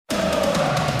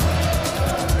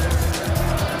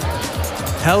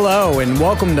Hello and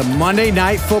welcome to Monday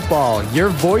Night Football, your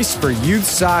voice for youth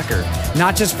soccer,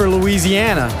 not just for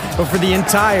Louisiana, but for the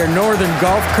entire northern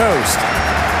Gulf Coast.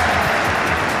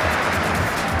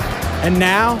 And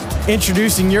now,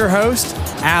 introducing your host,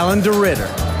 Alan DeRitter.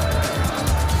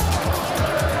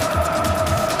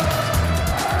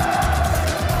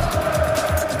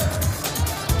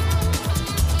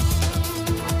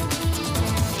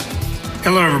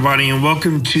 Hello, everybody, and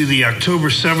welcome to the October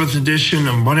 7th edition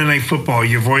of Monday Night Football,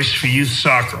 your voice for youth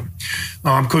soccer.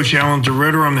 I'm Coach Alan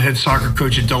DeRitter. I'm the head soccer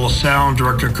coach at De La Salle and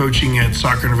director of coaching at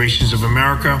Soccer Innovations of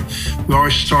America. We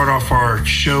always start off our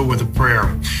show with a prayer.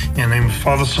 In the name of the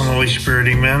Father, Son, and Holy Spirit,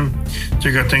 amen.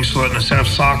 Dear God, thanks for letting us have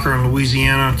soccer in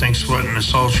Louisiana. Thanks for letting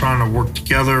us all trying to work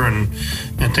together. And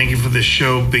thank you for this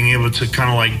show, being able to kind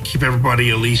of like keep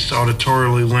everybody at least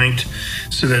auditorially linked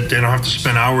so that they don't have to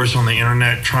spend hours on the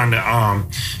internet trying to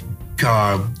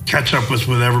catch up with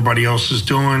what everybody else is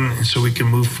doing, so we can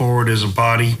move forward as a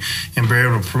body and be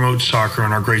able to promote soccer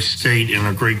in our great state and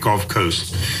our great Gulf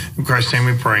Coast. In Christ's name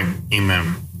we pray,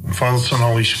 amen. Father, Son,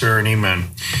 Holy Spirit, amen.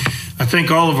 I thank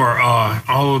all of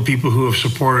the people who have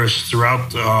supported us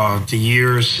throughout the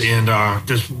years, and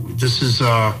this is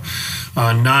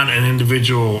not an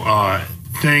individual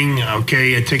thing.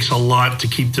 Okay, it takes a lot to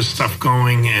keep this stuff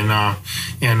going,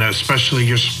 and especially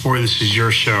your support. This is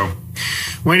your show.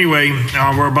 Well, anyway,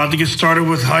 we're about to get started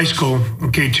with high school.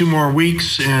 Okay, 2 more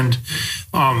weeks, and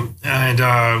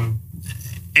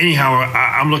anyhow,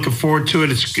 I'm looking forward to it.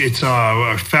 It's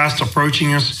fast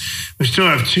approaching us. We still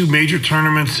have 2 major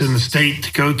tournaments in the state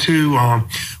to go to.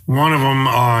 One of them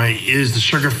is the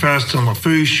Sugar Fest in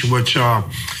Lafourche, which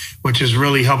has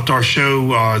really helped our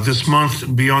show this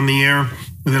month be on the air.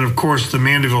 And then, of course, the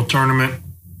Mandeville tournament,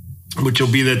 which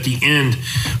will be at the end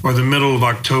or the middle of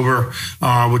October,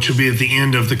 which will be at the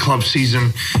end of the club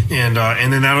season. And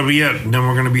then that'll be it. And then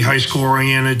we're going to be high school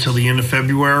oriented till the end of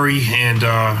February. And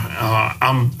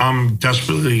I'm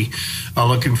desperately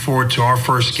looking forward to our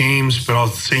first games. But on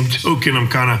the same token, I'm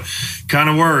kind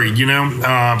of worried,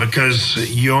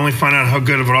 because you only find out how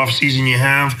good of an off season you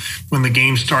have when the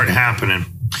games start happening.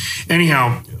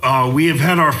 Anyhow, we have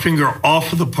had our finger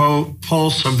off of the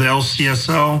pulse of the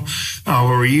LCSL,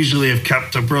 where we usually have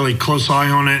kept a really close eye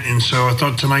on it. And so I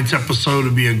thought tonight's episode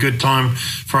would be a good time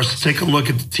for us to take a look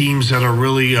at the teams that are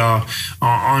really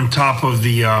on top of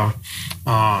the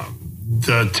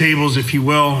tables, if you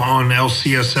will, on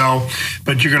LCSL.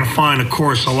 But you're going to find, of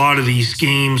course, a lot of these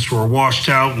games were washed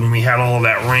out when we had all of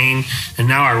that rain. And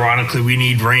now, ironically, we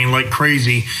need rain like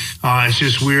crazy. It's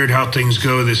just weird how things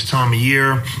go this time of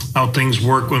year, how things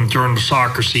work during the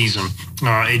soccer season.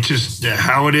 It's just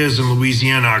how it is in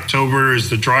Louisiana. October is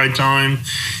the dry time,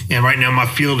 and right now my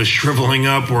field is shriveling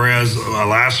up, whereas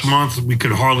last month we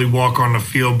could hardly walk on the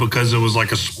field because it was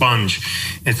like a sponge.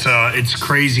 It's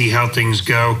crazy how things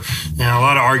go, and a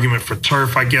lot of argument for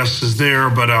turf, I guess, is there,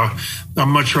 but I'd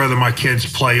much rather my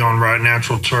kids play on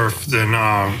natural turf than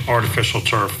artificial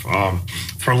turf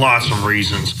for lots of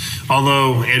reasons.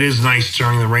 Although it is nice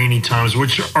during the rainy times,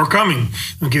 which are coming.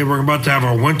 Okay, we're about to have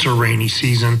our winter rainy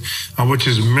season, which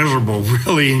is miserable,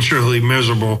 really and truly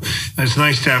miserable. And it's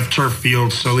nice to have turf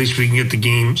fields, so at least we can get the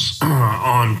games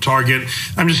on target.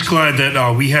 I'm just glad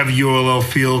that we have ULL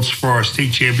fields for our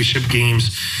state championship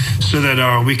games, so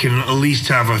that we can at least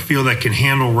have a field that can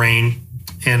handle rain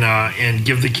and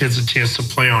give the kids a chance to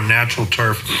play on natural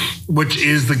turf, which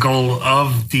is the goal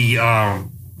of the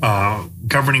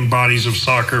governing bodies of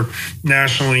soccer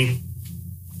nationally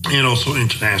and also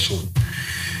internationally.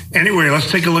 Anyway, let's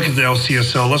take a look at the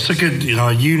LCSL. Let's look at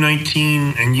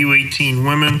U19 and U18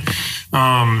 women.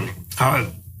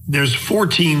 There's 5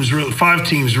 teams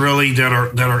really that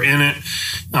are in it.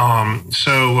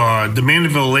 So the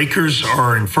Mandeville Lakers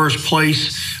are in first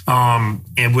place,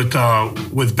 and with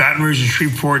Baton Rouge and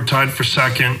Shreveport tied for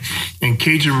second, and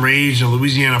Cajun Rage and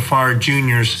Louisiana Fire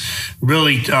Juniors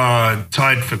really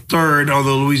tied for third.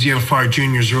 Although Louisiana Fire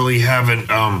Juniors really haven't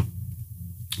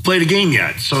played a game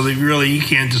yet, so you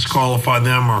can't disqualify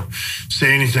them or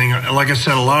say anything. Like I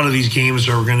said, a lot of these games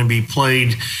are going to be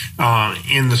played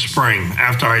in the spring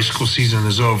after high school season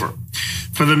is over.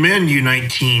 For the men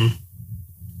U19,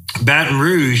 Baton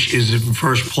Rouge is in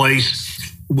first place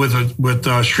with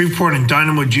Shreveport and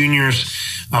Dynamo Juniors.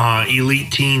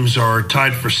 Elite teams are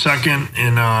tied for second,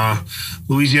 and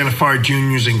Louisiana Fire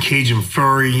Juniors and Cajun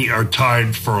Fury are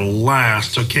tied for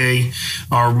last. Okay,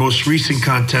 our most recent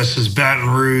contest is Baton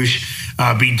Rouge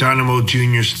beat Dynamo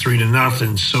Juniors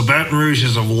 3-0. So Baton Rouge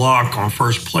is a lock on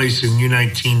first place in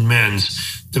U19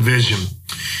 men's division.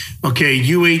 Okay,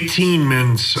 U18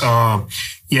 men's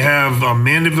You have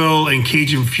Mandeville and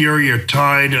Cajun Fury are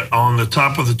tied on the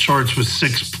top of the charts with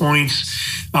 6 points.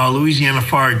 Louisiana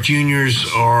Fire Juniors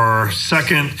are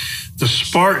second. The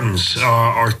Spartans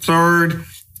are third.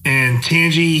 And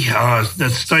Tangi,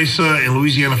 that's Stisa, and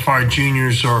Louisiana Fire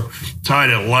Juniors are tied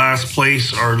at last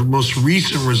place. Our most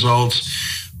recent results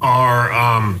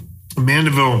are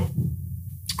Mandeville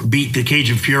beat the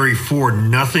Cajun Fury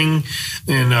 4-0,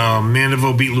 and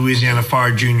Mandeville beat Louisiana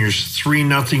Fire Juniors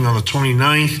 3-0 on the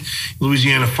 29th.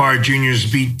 Louisiana Fire Juniors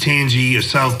beat Tangi, a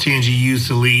South Tangi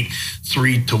Youth Elite,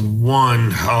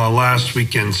 3-1 last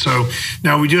weekend. So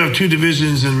now we do have 2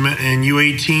 divisions in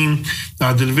U18.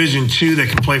 The Division II that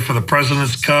can play for the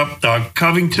President's Cup.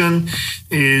 Covington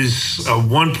is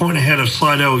 1 point ahead of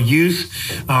Slidell Youth,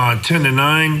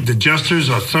 10-9. The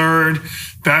Jesters are third.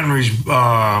 Baton Rouge,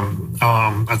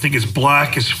 I think it's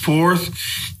Black, is fourth.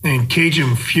 And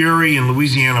Cajun Fury and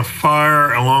Louisiana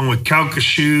Fire, along with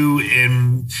Calcasieu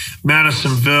and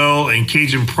Madisonville and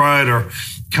Cajun Pride, are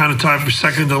kind of tied for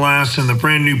second to last. And the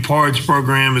brand new Pards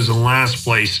program is in last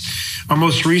place. Our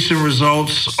most recent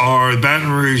results are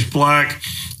Baton Rouge Black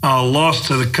lost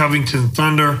to the Covington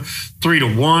Thunder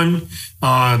 3-1.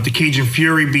 The Cajun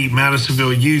Fury beat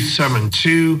Madisonville Youth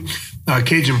 7-2.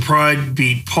 Cajun Pride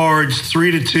beat Pards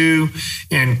 3-2,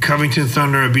 and Covington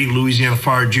Thunder beat Louisiana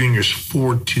Fire Juniors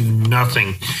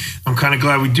 4-0. I'm kind of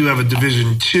glad we do have a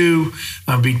Division II.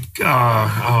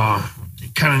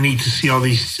 Kind of neat to see all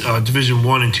these Division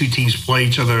I and II teams play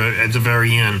each other at the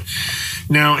very end.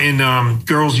 Now in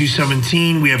girls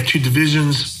U17, we have 2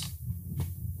 divisions.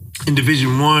 In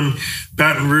Division I,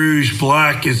 Baton Rouge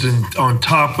Black is on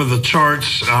top of the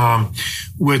charts,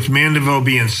 with Mandeville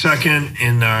being second,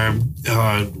 and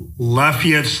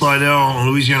Lafayette, Slidell, and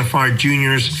Louisiana Fire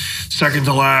Juniors second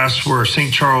to last, where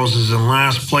St. Charles is in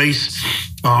last place.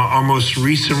 Our most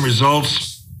recent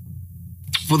results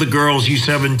for the girls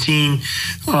U17,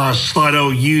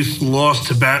 Slidell Youth lost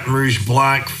to Baton Rouge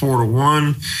Black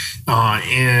 4-1.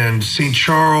 And St.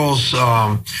 Charles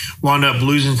wound up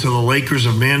losing to the Lakers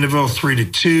of Mandeville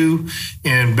 3-2,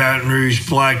 and Baton Rouge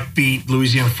Black beat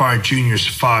Louisiana Fire Juniors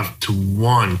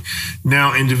 5-1.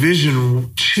 Now in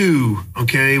Division II,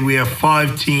 okay, we have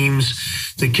 5 teams.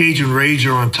 The Cajun Rage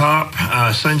are on top.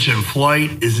 Ascension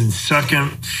Flight is in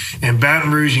second, and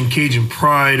Baton Rouge and Cajun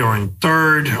Pride are in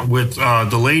third, with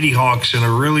the Lady Hawks in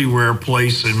a really rare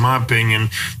place, in my opinion,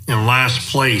 in last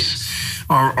place.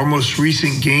 Our most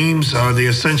recent games, the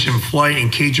Ascension Flight and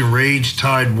Cajun Rage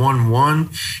tied 1-1.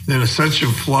 Then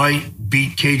Ascension Flight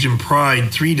beat Cajun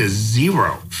Pride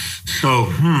 3-0.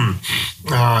 So,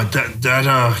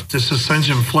 this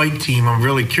Ascension Flight team, I'm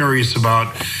really curious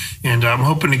about, and I'm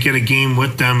hoping to get a game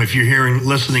with them. If you're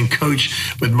listening, Coach,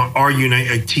 with our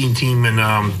U19 team and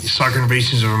Soccer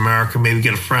Innovations of America, maybe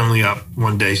get a friendly up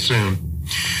one day soon.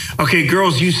 Okay,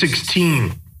 girls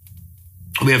U16.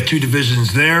 We have 2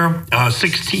 divisions there,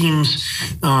 6 teams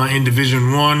in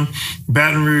Division I.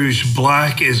 Baton Rouge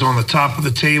Black is on the top of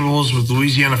the tables with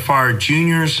Louisiana Fire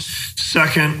Juniors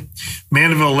second.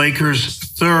 Mandeville Lakers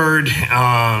third.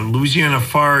 Louisiana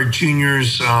Fire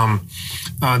Juniors,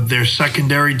 their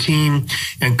secondary team.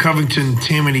 And Covington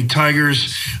Tammany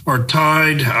Tigers are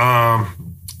tied,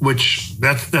 which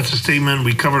that's a statement.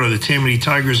 We covered the Tammany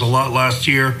Tigers a lot last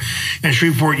year. And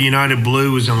Shreveport United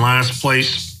Blue is in last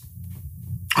place.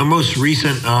 Our most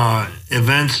recent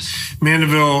events,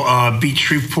 Mandeville beat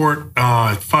Shreveport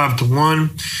 5-1.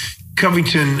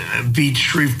 Covington beat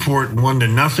Shreveport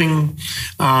 1-0.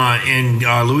 And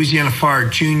Louisiana Fire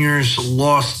Juniors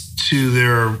lost to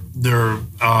their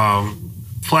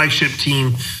flagship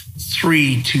team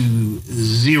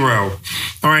 3-0.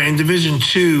 All right, in Division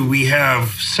II, we have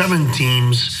 7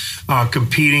 teams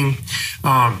competing.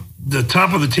 The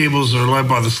top of the tables are led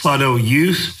by the Slidell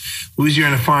Youth.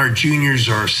 Louisiana Fire Juniors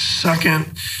are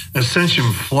second.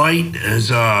 Ascension Flight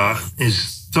is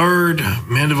third.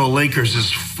 Mandeville Lakers is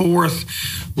fourth.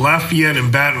 Lafayette and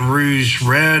Baton Rouge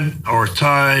Red are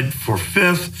tied for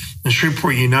fifth. And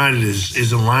Shreveport United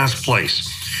is in last place.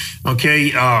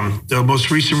 Okay, the most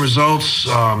recent results,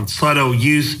 Slidell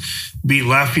Youth beat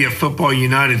Lafayette Football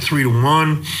United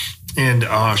 3-1. And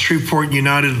Shreveport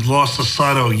United lost to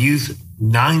Slidell Youth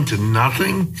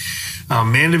 9-0.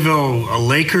 Mandeville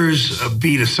Lakers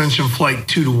beat Ascension Flight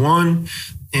 2-1,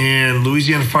 and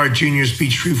Louisiana Fire Juniors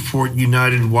beat Shreveport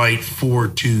United White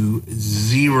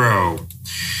 4-0.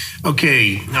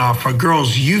 Okay, for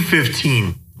girls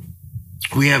U15,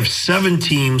 We have 7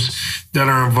 teams that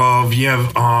are involved. You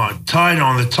have tied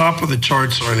on the top of the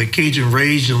charts are the Cajun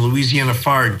Rage and Louisiana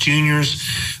Fire Juniors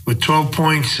with 12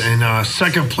 points. And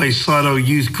second place, Slidell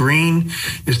Youth Green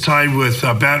is tied with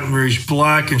Baton Rouge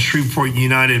Black and Shreveport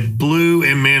United Blue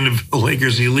and Mandeville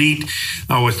Lakers Elite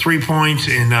with 3 points.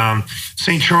 And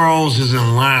St. Charles is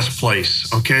in last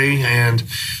place, okay? And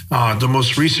the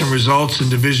most recent results in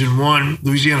Division I,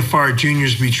 Louisiana Fire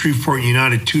Juniors beat Shreveport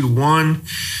United 2-1.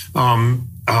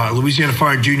 Louisiana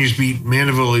Fire Juniors beat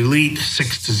Mandeville Elite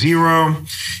 6-0,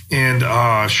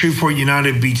 and Shreveport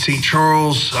United beat St.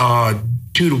 Charles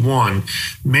 2-1.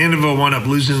 Mandeville wound up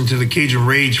losing to the Cajun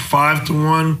Rage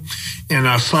 5-1,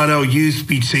 and Slidell Youth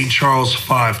beat St. Charles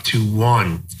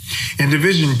 5-1. In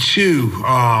Division II,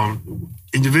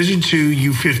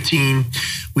 U15,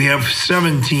 we have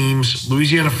 7 teams.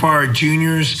 Louisiana Fire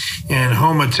Juniors and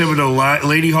Houma Thibodaux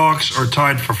Lady Hawks are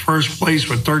tied for first place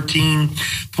with 13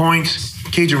 points.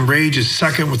 Cajun Rage is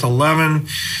second with 11.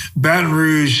 Baton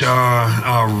Rouge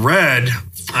Red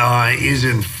is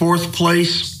in fourth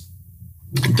place.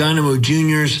 Dynamo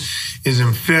Juniors is in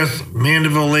 5th.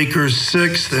 Mandeville Lakers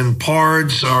 6th, and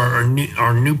Pards,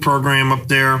 our new program up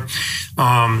there,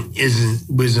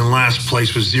 was in last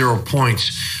place with 0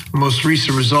 points. Most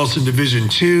recent results in Division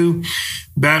II,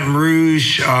 Baton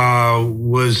Rouge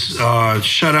was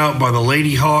shut out by the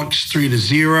Lady Hawks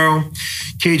 3-0.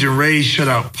 Cajun Rage shut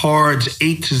out Pards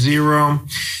 8-0.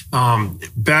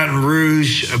 Baton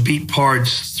Rouge beat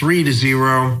Pards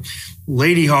 3-0.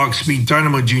 Lady Hawks beat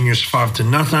Dynamo Juniors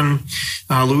 5-0.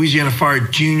 Louisiana Fire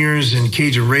Juniors and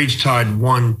Cajun Rage tied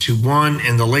 1-1,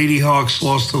 and the Lady Hawks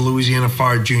lost to Louisiana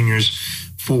Fire Juniors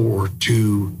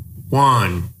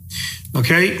 4-1.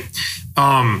 Okay.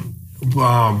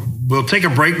 We'll take a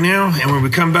break now, and when we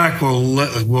come back,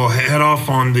 we'll head off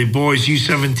on the boys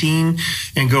U17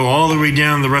 and go all the way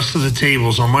down the rest of the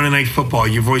tables on Monday Night Football,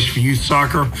 your voice for youth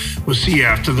soccer. We'll see you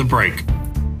after the break.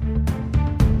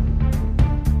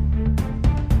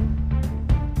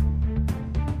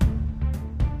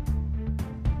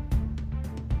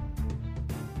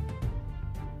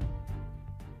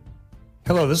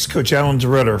 Hello, this is Coach Alan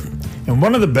DeRitter, and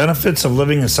one of the benefits of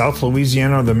living in South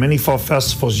Louisiana are the many fall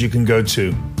festivals you can go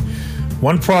to.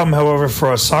 One problem, however,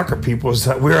 for us soccer people is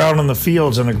that we're out on the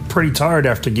fields and are pretty tired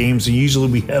after games, and usually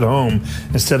we head home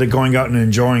instead of going out and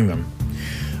enjoying them.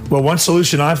 Well, one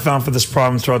solution I've found for this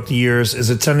problem throughout the years is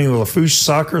attending the Lafourche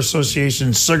Soccer Association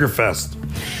Sugarfest.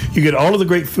 You get all of the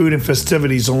great food and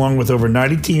festivities along with over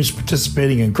 90 teams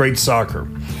participating in great soccer.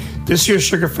 This year's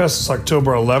Sugarfest is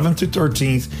October 11th through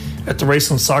 13th at the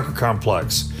Raceland Soccer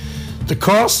Complex. The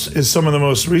cost is some of the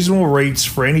most reasonable rates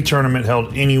for any tournament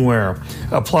held anywhere.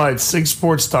 Apply at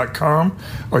sigsports.com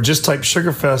or just type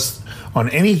Sugarfest on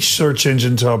any search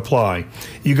engine to apply.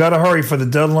 You got to hurry, for the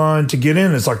deadline to get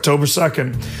in is October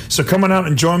 2nd. So come on out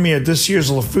and join me at this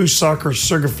year's Lafourche Soccer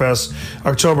Sugarfest,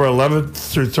 October 11th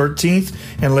through 13th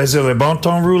in Les Îles Bon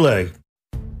Temps Roulé.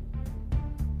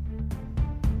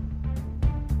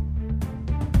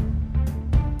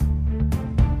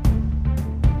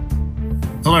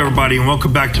 Hello, everybody, and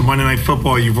welcome back to Monday Night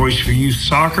Football, your voice for youth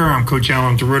soccer. I'm Coach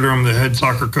Alan DeRitter. I'm the head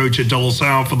soccer coach at Double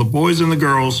South for the boys and the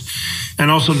girls,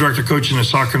 and also director coaching the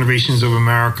Soccer Innovations of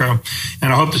America.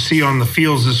 And I hope to see you on the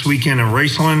fields this weekend in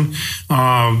Raceland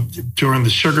during the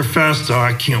Sugarfest.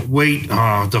 I can't wait.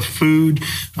 The food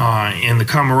and the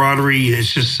camaraderie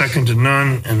is just second to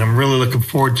none, and I'm really looking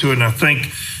forward to it. And I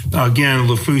thank, again,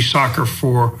 Lafourche Soccer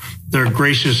for their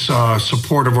gracious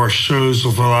support of our shows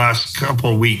over the last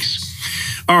couple of weeks.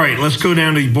 All right, let's go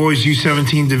down to boys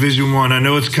U17 Division I. I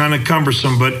know it's kind of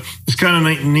cumbersome, but it's kind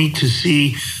of neat to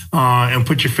see and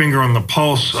put your finger on the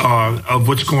pulse of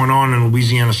what's going on in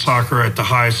Louisiana soccer at the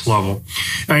highest level.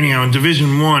 Anyhow, in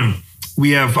Division I,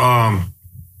 we have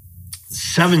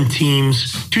 7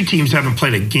 teams. 2 teams haven't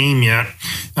played a game yet,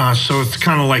 so it's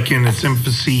kind of like in its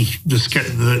infancy.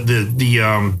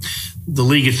 The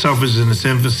league itself is in its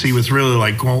infancy with really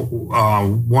like 1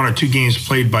 or 2 games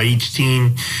played by each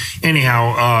team.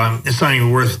 Anyhow, it's not even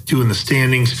worth doing the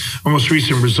standings. Our most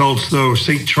recent results, though,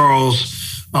 St.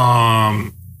 Charles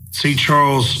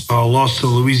lost to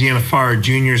Louisiana Fire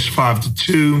Juniors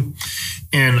 5-2.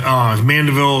 And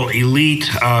Mandeville Elite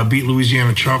beat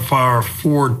Louisiana Fire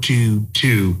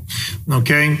 4-2.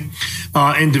 Okay?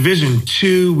 In Division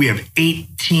II, we have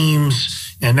 8 teams.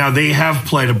 And now they have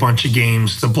played a bunch of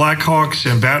games. The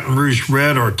Blackhawks and Baton Rouge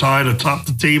Red are tied atop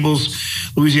the tables.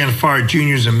 Louisiana Fire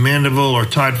Juniors and Mandeville are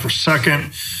tied for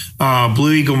second.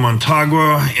 Blue Eagle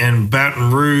Montagua and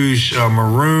Baton Rouge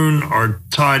Maroon are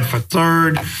tied for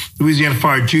third. Louisiana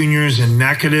Fire Juniors and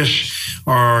Natchitoches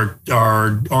are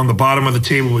on the bottom of the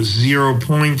table with 0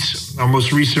 points. Our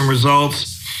most recent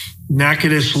results: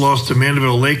 Natchitoches lost to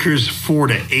Mandeville Lakers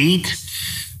 4-8.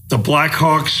 The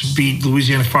Blackhawks beat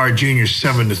Louisiana Fire Juniors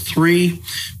 7-3.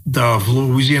 The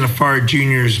Louisiana Fire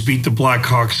Juniors beat the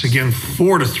Blackhawks again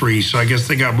 4-3. So I guess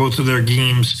they got both of their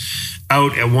games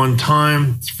out at one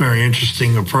time. It's a very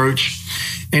interesting approach.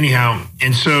 Anyhow,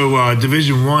 and so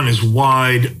Division I is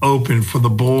wide open for the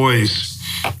boys.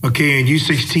 Okay, in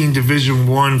U16 Division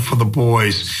I for the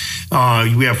boys,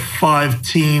 we have 5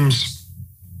 teams.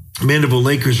 Mandeville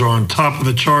Lakers are on top of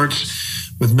the charts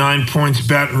with 9 points.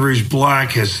 Baton Rouge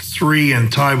Black has 3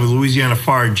 and tied with Louisiana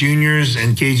Fire Juniors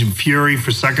and Cajun Fury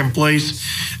for second place.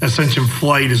 Ascension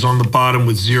Flight is on the bottom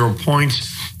with 0 points.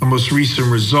 The most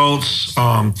recent results: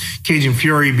 Cajun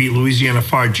Fury beat Louisiana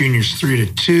Fire Juniors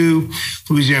 3-2.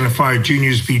 Louisiana Fire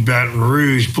Juniors beat Baton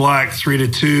Rouge Black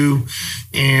 3-2.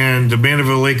 And the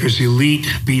Mandeville Lakers Elite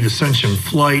beat Ascension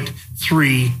Flight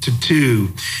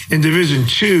 3-2. In Division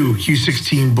II,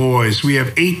 U16 boys, we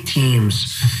have 8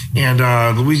 teams, and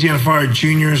Louisiana Fire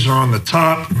Juniors are on the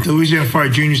top. The Louisiana Fire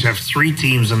Juniors have 3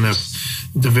 teams in this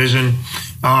division.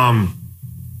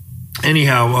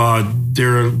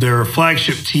 Their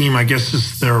flagship team, I guess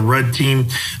is their red team,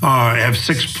 have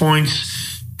 6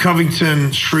 points.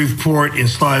 Covington, Shreveport, and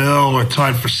Slidell are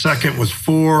tied for second with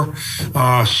 4.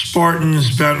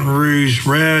 Spartans, Baton Rouge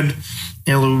Red,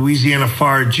 and Louisiana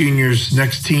Fire Juniors'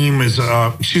 next team is,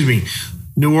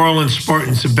 New Orleans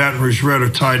Spartans and Baton Rouge Red are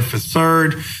tied for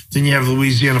third. Then you have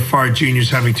Louisiana Fire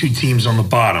Juniors having 2 teams on the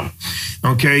bottom.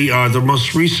 Okay, the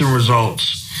most recent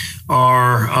results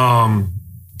are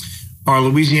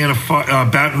Louisiana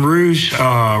Baton Rouge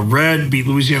Red beat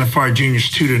Louisiana Fire Juniors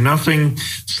 2-0.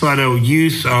 Slidell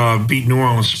Youth beat New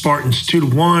Orleans Spartans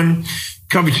 2-1.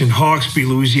 Covington Hawks beat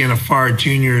Louisiana Fire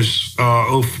Juniors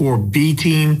 04B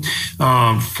team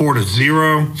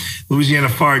 4-0. Louisiana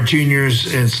Fire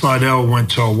Juniors and Slidell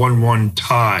went to a 1-1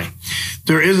 tie.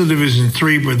 There is a Division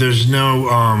III, but there's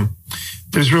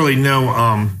really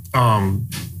no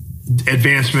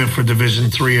advancement for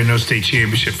Division III or no state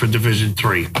championship for Division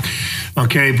III.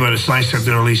 Okay, but it's nice that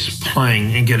they're at least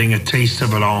playing and getting a taste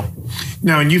of it all.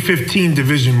 Now in U15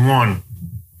 Division I,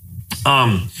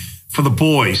 for the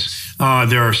boys,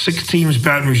 there are 6 teams.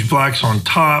 Baton Rouge Blacks on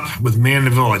top with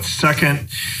Mandeville at second.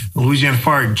 Louisiana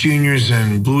Fire Juniors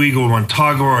and Blue Eagle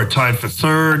Montagua are tied for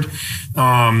third.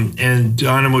 And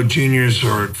Dynamo Juniors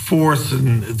are at fourth.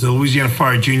 And the Louisiana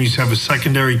Fire Juniors have a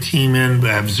secondary team in, but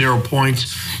have 0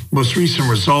 points. Most recent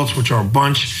results, which are a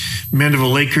bunch: Mandeville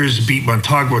Lakers beat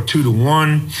Montagua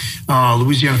 2-1.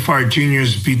 Louisiana Fire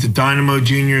Juniors beat the Dynamo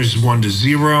Juniors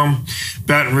 1-0.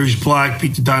 Baton Rouge Black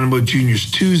beat the Dynamo Juniors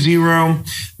 2-0.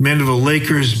 Mandeville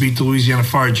Lakers beat the Louisiana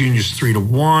Fire Juniors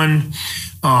 3-1.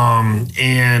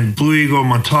 And Blue Eagle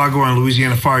Montagua and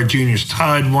Louisiana Fire Juniors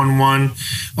tied 1-1.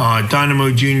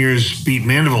 Dynamo Juniors beat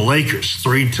Mandeville Lakers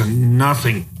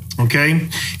 3-0. Okay,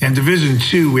 and Division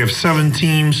II, we have 7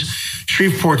 teams.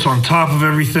 Shreveport's on top of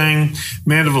everything.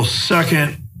 Mandeville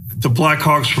second. The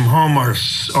Blackhawks from home are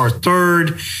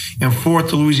third, and fourth,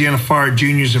 the Louisiana Fire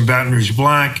Juniors and Baton Rouge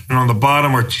Black. And on the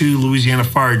bottom are 2 Louisiana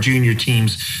Fire Junior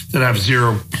teams that have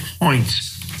 0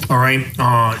 points. All right,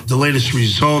 the latest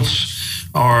results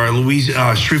are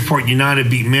Shreveport United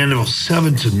beat Mandeville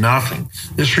 7-0.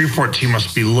 This Shreveport team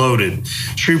must be loaded.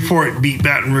 Shreveport beat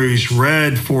Baton Rouge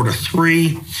Red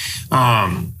 4-3.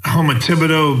 Homa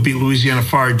Thibodaux beat Louisiana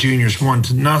Fire Juniors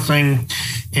 1-0.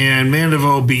 And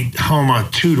Mandeville beat Homa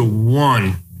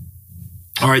 2-1.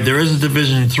 All right, there is a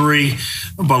Division III,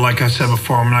 but like I said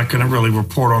before, I'm not going to really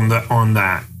report on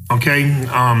that. Okay,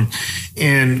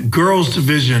 in girls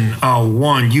Division I,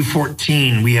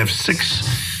 U14, we have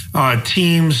 6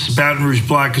 teams. Baton Rouge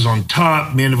Black is on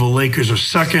top. Mandeville Lakers are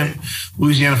second.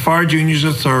 Louisiana Fire Juniors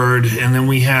are third. And then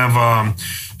we have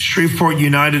Shreveport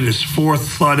United is fourth.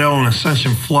 Slidell and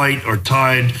Ascension Flight are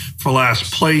tied for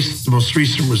last place. The most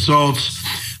recent results: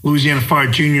 Louisiana Fire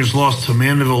Juniors lost to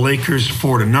Mandeville Lakers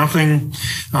 4-0.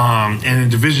 And in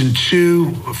Division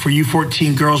II, for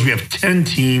U14 girls, we have 10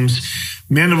 teams.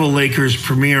 Mandeville Lakers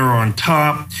Premier are on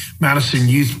top. Madison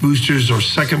Youth Boosters are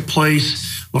second place.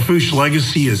 Lafourche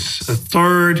Legacy is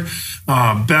third.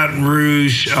 Baton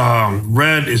Rouge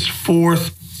Red is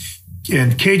fourth.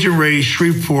 And Cajun Rays,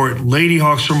 Shreveport, Lady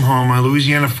Hawks from Homa,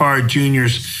 Louisiana Fire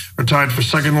Juniors are tied for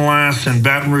second to last. And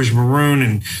Baton Rouge Maroon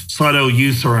and Slidell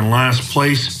Youth are in last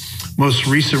place. Most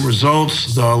recent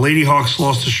results, the Lady Hawks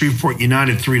lost to Shreveport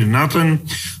United 3-0.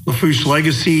 Lafourche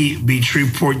Legacy beat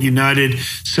Shreveport United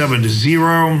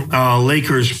 7-0.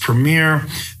 Lakers Premier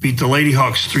beat the Lady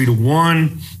Hawks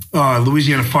 3-1.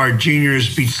 Louisiana Fire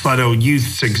Juniors beat Slidell Youth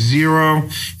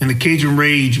 6-0. And the Cajun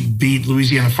Rage beat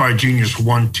Louisiana Fire Juniors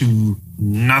 1-0.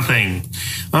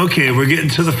 Okay, we're getting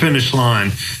to the finish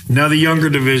line. Now the younger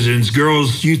divisions,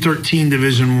 girls U13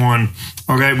 Division 1.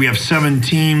 Okay, we have 7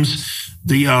 teams.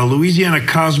 The Louisiana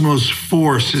Cosmos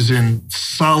Force is in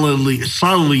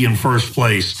solidly in first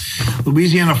place.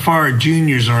 Louisiana Fire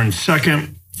Juniors are in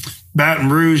second. Baton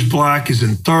Rouge Black is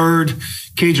in third.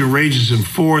 Cajun Rage is in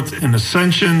fourth. And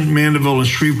Ascension, Mandeville, and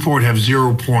Shreveport have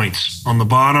 0 points on the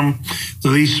bottom. The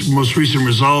most recent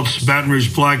results, Baton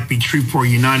Rouge Black beat Shreveport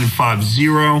United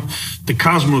 5-0. The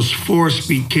Cosmos Force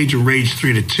beat Cajun Rage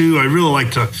 3-2. I'd really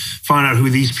like to find out who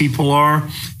these people are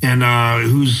and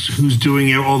who's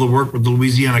doing all the work with the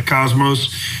Louisiana Cosmos.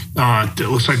 It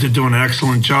looks like they're doing an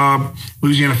excellent job.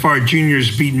 Louisiana Fire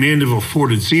Juniors beat Mandeville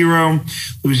 4-0.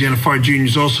 Louisiana Fire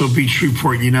Juniors also beat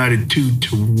Shreveport United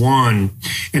 2-1.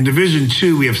 In Division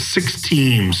 2, we have 6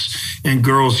 teams and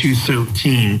girls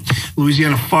U13.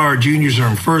 Louisiana Fire Juniors are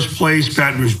in first place.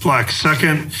 Baton Rouge Black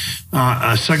second.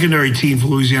 A secondary team for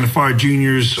Louisiana Fire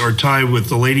Juniors are tied with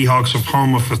the Lady Hawks of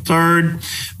Houma for third.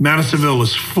 Madisonville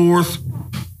is fourth.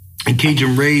 And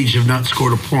Cajun Rage have not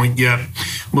scored a point yet.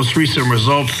 Most recent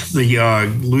results, the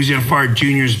Louisiana Fire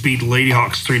Juniors beat Lady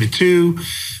Hawks 3-2,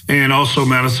 and also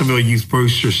Madisonville Youth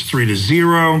Boosters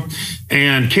 3-0,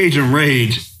 and Cajun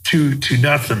Rage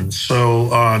 2-0. So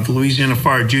the Louisiana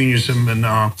Fire Juniors have been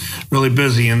really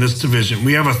busy in this division.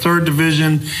 We have a third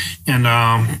division, and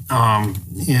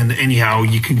anyhow,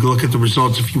 you can look at the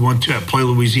results if you want to at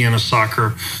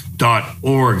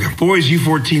playlouisianasoccer.org. Boys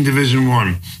U14 Division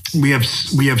 1. We have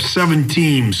 7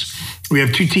 teams. We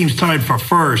have 2 teams tied for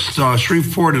first,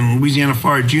 Shreveport and Louisiana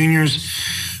Fire Juniors.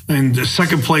 And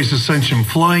second place, Ascension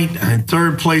Flight. And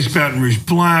third place, Baton Rouge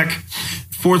Black.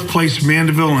 Fourth place,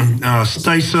 Mandeville and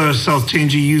Stisa, South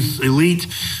Tangi Youth Elite.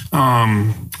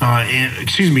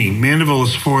 Mandeville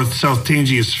is fourth, South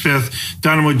Tangi is fifth.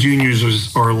 Dynamo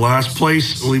Juniors are last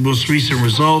place. Most recent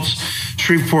results,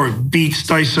 Shreveport beat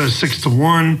Stisa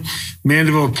 6-1.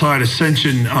 Mandeville tied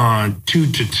Ascension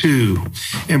 2-2.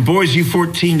 And boys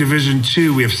U14 Division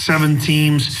 2, we have 7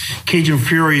 teams. Cajun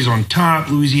Fury is on top.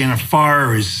 Louisiana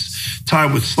Fire is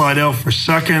tied with Slidell for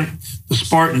second. The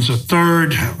Spartans are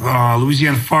third.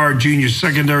 Louisiana Fire Junior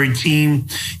secondary team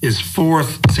is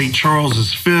fourth. St. Charles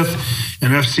is fifth.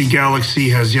 And FC Galaxy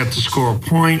has yet to score a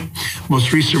point.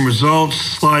 Most recent results,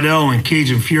 Slidell and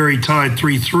Cajun Fury tied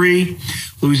 3-3.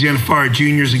 Louisiana Fire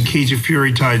Juniors and Cajun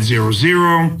Fury tied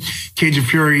 0-0. Cajun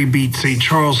Fury beat St.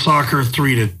 Charles Soccer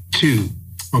 3-2.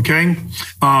 Okay. New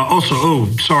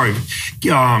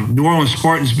Orleans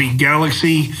Spartans beat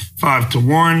Galaxy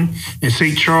 5-1, and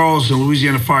St. Charles and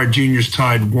Louisiana Fire Juniors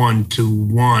tied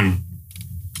 1-1.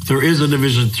 There is a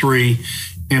Division 3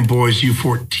 in boys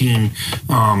U14.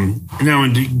 Now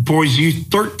in boys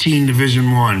U13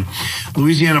 Division 1,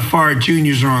 Louisiana Fire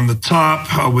Juniors are on the top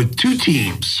with 2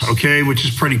 teams, okay, which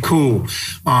is pretty cool.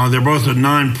 They're both at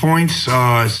 9 points.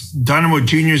 Dynamo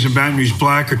Juniors and Baton Rouge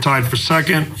Black are tied for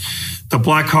second. The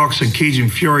Blackhawks and Cajun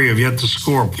Fury have yet to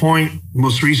score a point.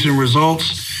 Most recent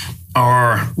results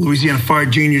are Louisiana Fire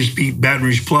Juniors beat Baton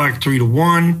Rouge Black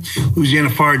 3-1. Louisiana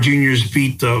Fire Juniors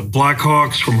beat the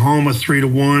Blackhawks from Houma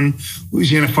 3-1.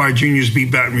 Louisiana Fire Juniors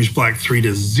beat Baton Rouge Black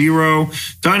 3-0.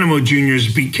 Dynamo Juniors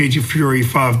beat Cajun Fury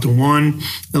 5-1.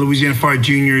 And Louisiana Fire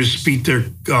Juniors beat their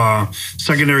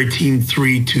secondary team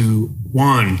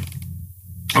 3-1.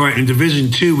 All right, in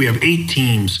Division 2, we have 8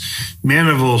 teams.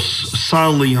 Mandeville's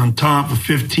solidly on top of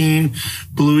 15.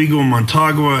 Blue Eagle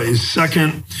Montagua is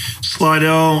second.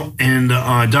 Slidell and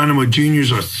Dynamo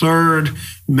Juniors are third.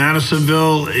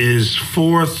 Madisonville is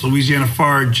fourth. Louisiana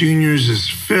Fire Juniors is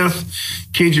fifth.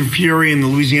 Cajun Fury and the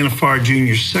Louisiana Fire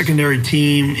Juniors secondary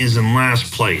team is in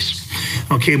last place.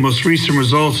 Okay, most recent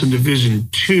results in Division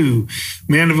 2.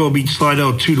 Mandeville beat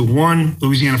Slidell 2-1.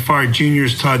 Louisiana Fire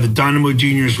Juniors tied the Dynamo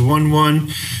Juniors 1-1.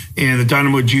 And the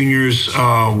Dynamo Juniors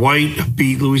White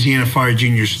beat Louisiana Fire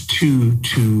Juniors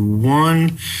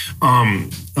 2-1.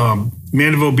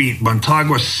 Mandeville beat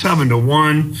Montagua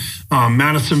 7-1.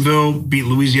 Madisonville beat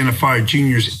Louisiana Fire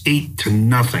Juniors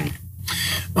 8-0.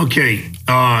 Okay,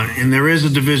 and there is a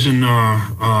division.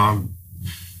 I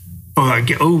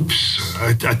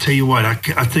tell you what.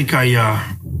 I think no,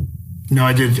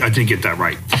 I did get that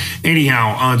right.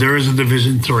 Anyhow, there is a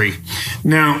Division 3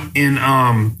 now in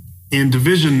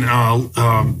Division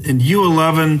in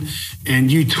U11 and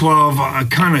U12. I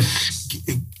kind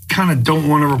kind of don't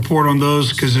want to report on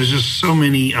those because there's just so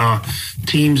many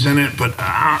teams in it, but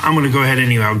I'm going to go ahead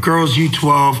anyhow. Girls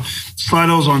U12,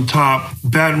 Slidell's on top.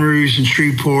 Baton Rouge and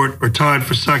Shreveport are tied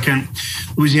for second.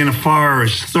 Louisiana Fire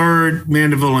is third.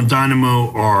 Mandeville and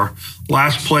Dynamo are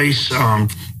last place.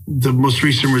 The most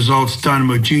recent results,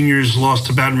 Dynamo Juniors lost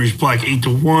to Baton Rouge Black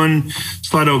 8-1.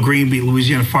 Slidell Green beat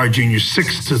Louisiana Fire Juniors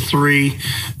 6-3.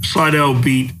 Slidell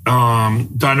beat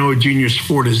Dynamo Juniors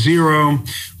 4-0.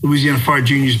 Louisiana Fire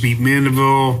Juniors beat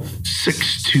Mandeville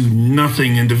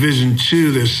 6-0. In Division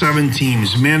II, there's 7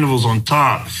 teams. Mandeville's on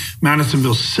top.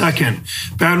 Madisonville second.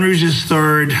 Baton Rouge is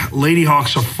third. Lady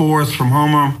Hawks are fourth from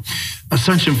Houma.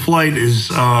 Ascension Flight is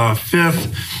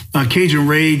fifth. Cajun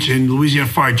Rage and Louisiana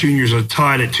Fire Juniors are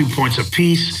tied at 2 points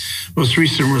apiece. Most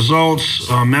recent results,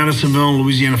 Madisonville and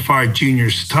Louisiana Fire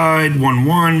Juniors tied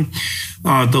 1-1.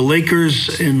 The Lakers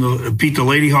beat the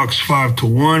Lady Hawks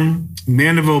 5-1.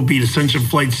 Mandeville beat Ascension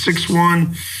Flight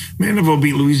 6-1. Mandeville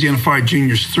beat Louisiana Fire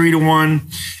Juniors 3-1.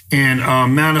 And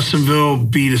Madisonville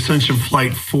beat Ascension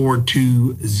Flight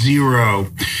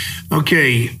 4-0.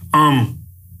 Okay,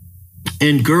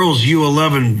 in girls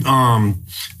U11,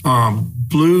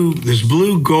 there's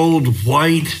blue, gold,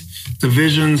 white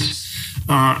divisions.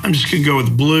 I'm just going to go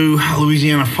with blue.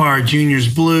 Louisiana Fire Juniors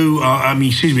blue.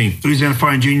 Louisiana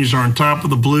Fire Juniors are on top of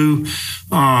the blue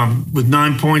with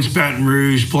 9 points. Baton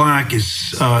Rouge Black is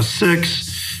 6.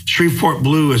 Shreveport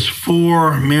Blue is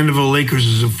 4. Mandeville Lakers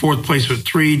is in fourth place with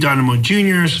 3. Dynamo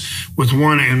Juniors with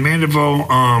 1. And Mandeville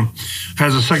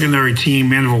has a secondary team.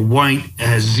 Mandeville White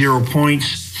has 0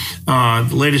 points. The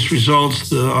latest results,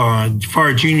 the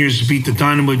Fire Juniors beat the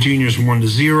Dynamo Juniors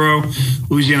 1-0.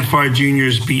 Louisiana Fire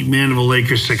Juniors beat Mandeville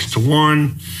Lakers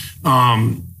 6-1.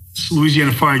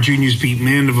 Louisiana Fire Juniors beat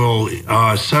Mandeville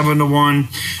 7-1,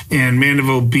 and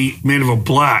Mandeville beat Mandeville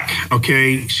Black.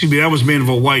 Okay, that was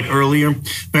Mandeville White earlier.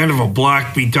 Mandeville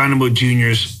Black beat Dynamo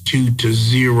Juniors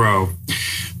 2-0.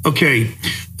 Okay,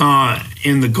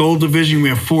 in the gold division, we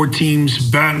have 4 teams: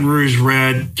 Baton Rouge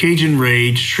Red, Cajun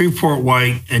Rage, Shreveport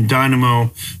White, and Dynamo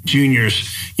Juniors.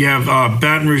 You have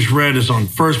Baton Rouge Red is on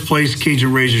first place,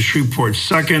 Cajun Rage is Shreveport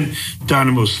second,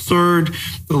 Dynamo's third.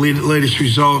 The latest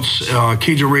results,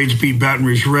 Cajun Rage beat Baton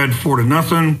Rouge Red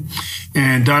 4-0,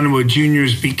 and Dynamo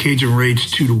Juniors beat Cajun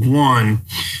Rage 2-1.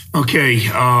 Okay,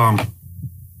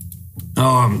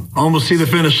 almost see the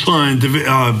finish line.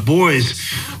 Boys,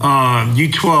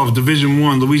 U12, Division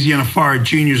I, Louisiana Fire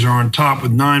Juniors are on top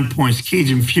with 9 points.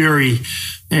 Cajun Fury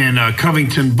and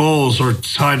Covington Bulls are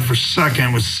tied for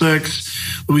second with 6.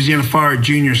 Louisiana Fire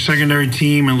Junior secondary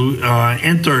team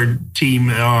and third team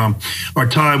are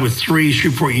tied with 3.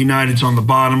 Shreveport United's on the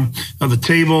bottom of the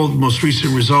table. Most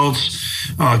recent results,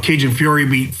 Cajun Fury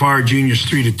beat Fire Juniors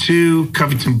 3-2.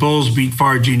 Covington Bulls beat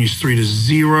Fire Juniors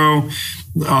 3-0.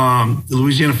 The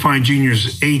Louisiana Fire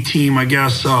Juniors A team,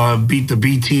 beat the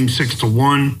B team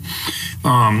 6-1.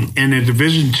 And in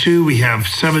Division II, we have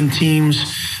 7 teams.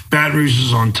 Baton Rouge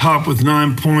is on top with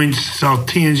 9 points. South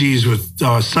Tangies with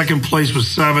second place with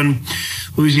 7.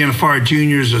 Louisiana Fire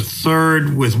Juniors are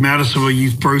third with Madisonville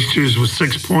Youth Brewsters with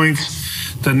 6 points.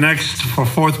 The next for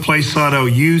fourth place, Slidell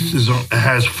Youth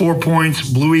has 4 points.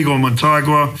 Blue Eagle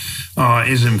Montagua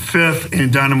is in fifth,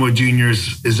 and Dynamo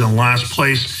Juniors is in last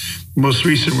place. Most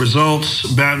recent results,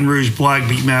 Baton Rouge Black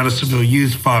beat Madisonville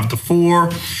Youth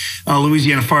 5-4.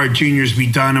 Louisiana Fire Juniors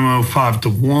beat Dynamo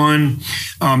 5-1.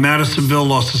 Madisonville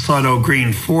lost to Slidell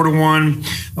Green 4-1.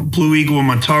 Blue Eagle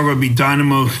Montagua beat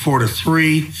Dynamo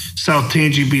 4-3. South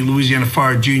Tangi beat Louisiana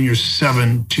Fire Juniors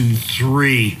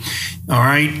 7-3. All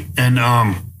right, and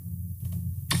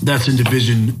that's in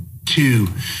Division II.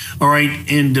 All right,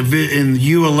 in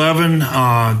U11,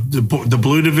 the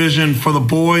blue division for the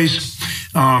boys,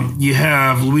 you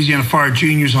have Louisiana Fire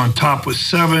Juniors on top with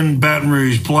 7, Baton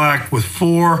Rouge Black with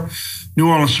 4, New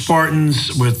Orleans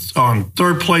Spartans on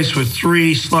third place with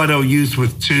 3, Slidell Youth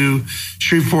with 2,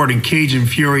 Shreveport and Cajun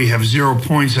Fury have 0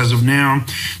 points as of now.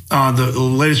 The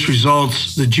latest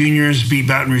results, the juniors beat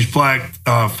Baton Rouge Black,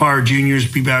 Fire Juniors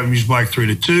beat Baton Rouge Black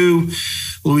 3-2.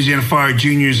 Louisiana Fire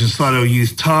Juniors and Slidell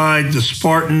Youth tied. The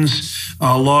Spartans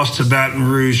lost to Baton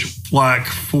Rouge Black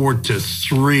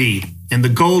 4-3. In the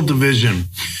gold division,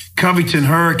 Covington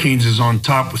Hurricanes is on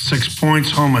top with 6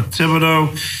 points. Houma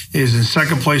Thibodaux is in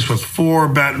second place with 4.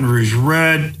 Baton Rouge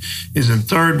Red is in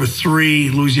third with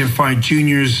 3. Louisiana Fire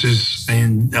Juniors is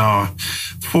in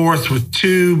fourth with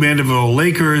 2. Mandeville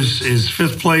Lakers is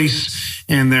fifth place.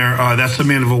 And that's the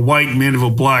Mandeville White. Mandeville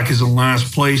Black is in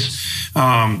last place.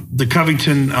 The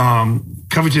Covington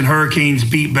Hurricanes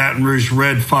beat Baton Rouge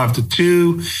Red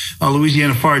 5-2.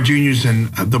 Louisiana Fire Juniors and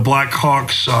the Black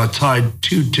Hawks tied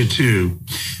 2-2.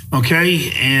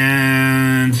 Okay,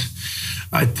 and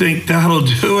I think that'll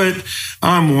do it.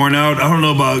 I'm worn out. I don't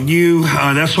know about you.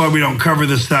 That's why we don't cover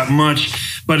this that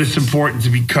much, but it's important to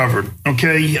be covered.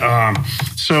 Okay.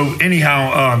 So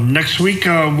anyhow, next week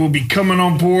we'll be coming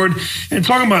on board and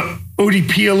talking about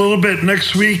ODP a little bit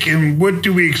next week, and what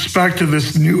do we expect of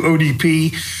this new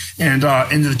ODP and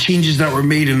the changes that were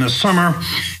made in the summer.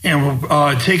 And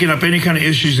we're taking up any kind of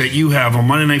issues that you have on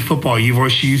Monday Night Football,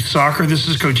 UVoice Youth Soccer. This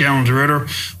is Coach Alan DeRitter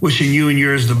wishing you and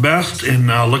yours the best, and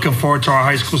looking forward to our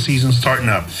high school season starting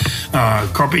up.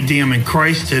 Carpe diem in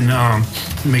Christ, and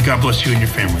may God bless you and your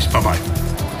families. Bye-bye.